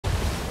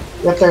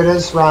Yep, there it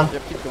is. Run.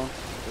 Yep, keep going.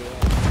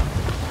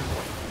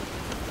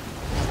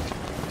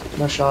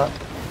 No shot.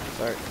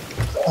 Sorry.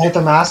 I hit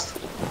the mast.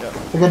 Yep.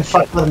 They're getting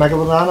fucked by the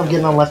Megalodon. I'm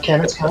getting on left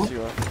cannons. Yes,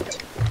 you are.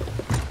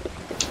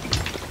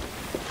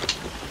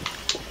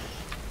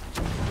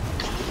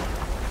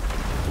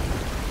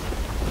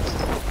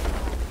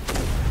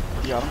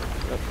 You got him?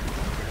 Yep.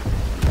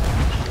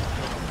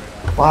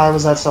 Why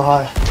was that so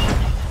high?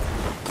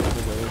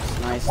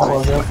 Nice, That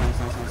was it. nice.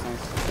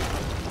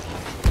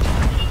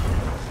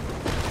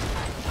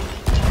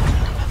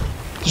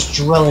 Just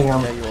drilling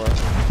them. Yeah, you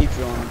are. Keep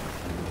drilling them.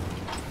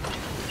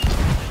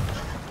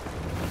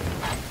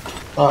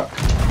 Fuck.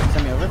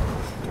 Send me over.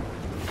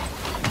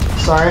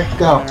 Sorry.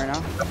 Go. Going right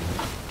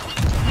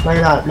now. No,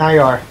 you're not. Now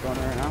you are. Going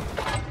right now.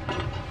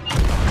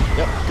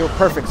 Yep. Go.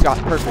 Perfect, Scott.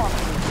 Perfect.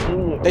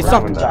 Idiot. They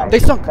sunk. Guys. They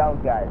sunk. Those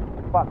guys.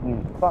 Fuck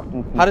you. Fuck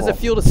you. How does it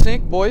feel to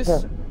sink,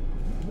 boys?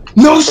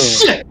 No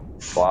shit!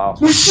 Wow.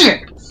 No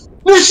shit!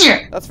 No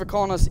shit! That's for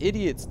calling us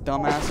idiots,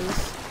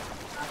 dumbasses.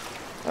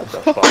 That's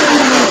a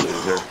fucking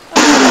loser.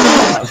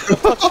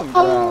 Touch some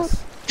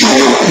grass.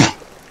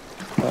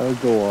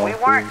 Go off. We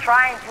weren't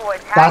trying to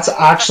attack. That's you,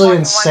 actually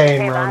the fucking insane,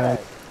 one who came at Ronan.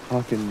 us.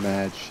 Fucking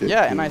mad shit.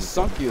 Yeah, and I dude.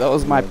 sunk you. That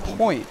was my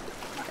point.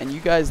 And you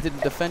guys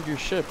didn't defend your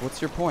ship.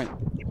 What's your point?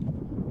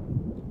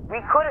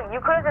 You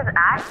could have just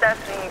asked us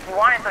if you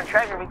wanted some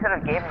treasure. We could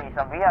have given you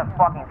some. We have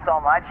fucking so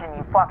much, and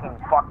you fucking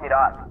fucked it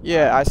up.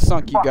 Yeah, I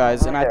sunk you Fuck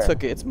guys, and I loser.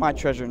 took it. It's my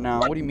treasure now.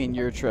 What do you mean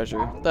your treasure?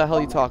 What the hell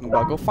are you talking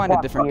about? Go find a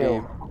Fuck different you.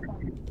 game.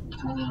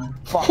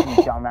 Fuck you,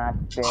 dumbass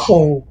bitch.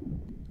 Oh.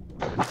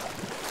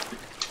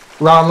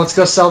 Ron, let's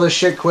go sell this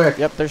shit quick.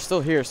 Yep, they're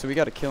still here, so we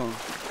gotta kill them.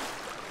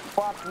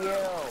 Fuck you.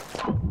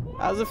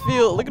 How's it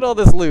feel? Look at all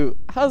this loot.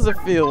 How's it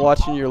feel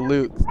watching your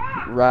loot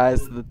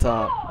rise to the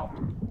top?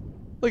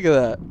 Look at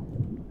that.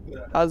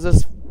 How's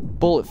this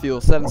bullet feel?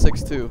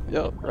 7.62.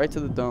 Yep, right to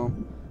the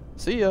dome.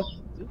 See ya.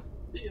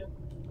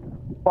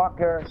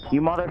 Fucker. You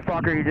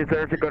motherfucker. You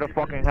deserve to go to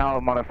fucking hell,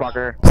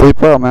 motherfucker.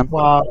 Sleep well, man.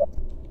 Wow.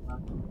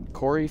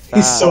 Corey He's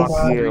Fast. so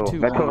Fuck mad. you. 3, 2,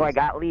 That took 1. like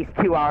at least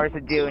 2 hours to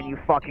do, and you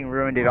fucking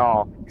ruined it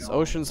all. This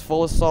ocean's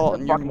full of salt,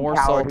 and you're Fucking more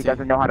coward who salty.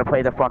 doesn't know how to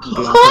play the fucking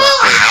game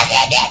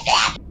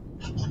correctly.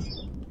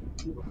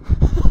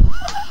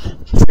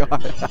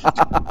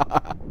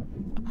 Scott.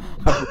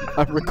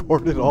 I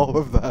recorded all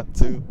of that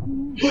too.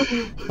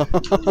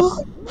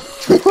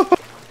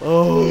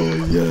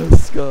 Oh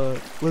yes, Scott.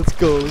 Let's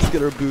go. Let's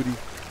get our booty.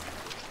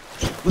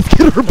 Let's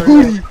get our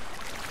booty.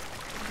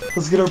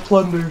 Let's get our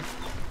plunder.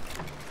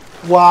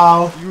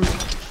 Wow. You were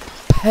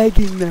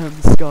pegging them,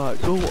 Scott.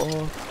 Go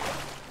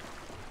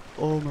off.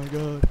 Oh my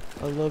god.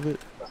 I love it.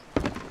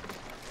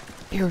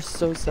 You're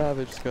so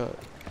savage, Scott.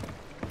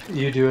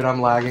 You do it,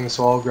 I'm lagging,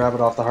 so I'll grab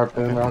it off the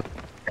harpoon round.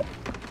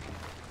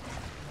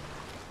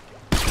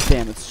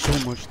 Damn, it's so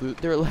much loot.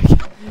 They're like...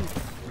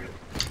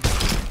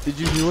 Did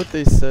you hear what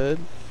they said?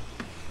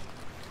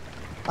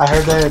 I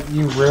heard that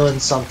you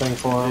ruined something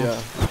for him.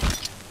 Yeah.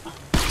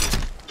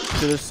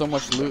 Dude, there's so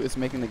much loot, it's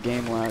making the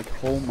game lag.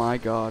 Oh my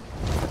god.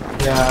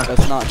 Yeah.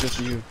 That's not just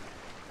you.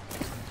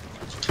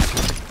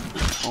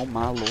 Oh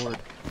my lord.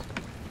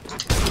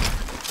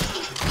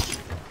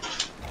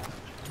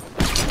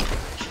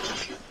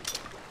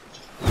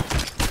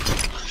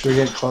 Should we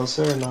get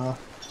closer or not?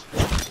 I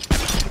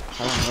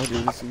don't know,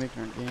 dude. This is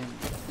making our game.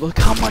 Look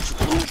how much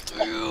loot.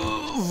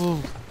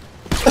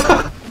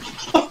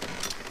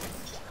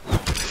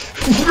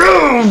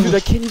 Dude, I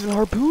can't even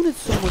harpoon.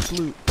 It's so much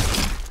loot.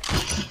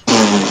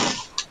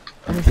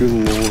 Good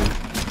lord.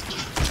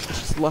 It's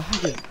just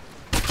lagging.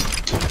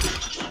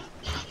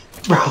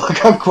 Bro, look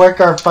how quick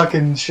our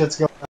fucking shit's going.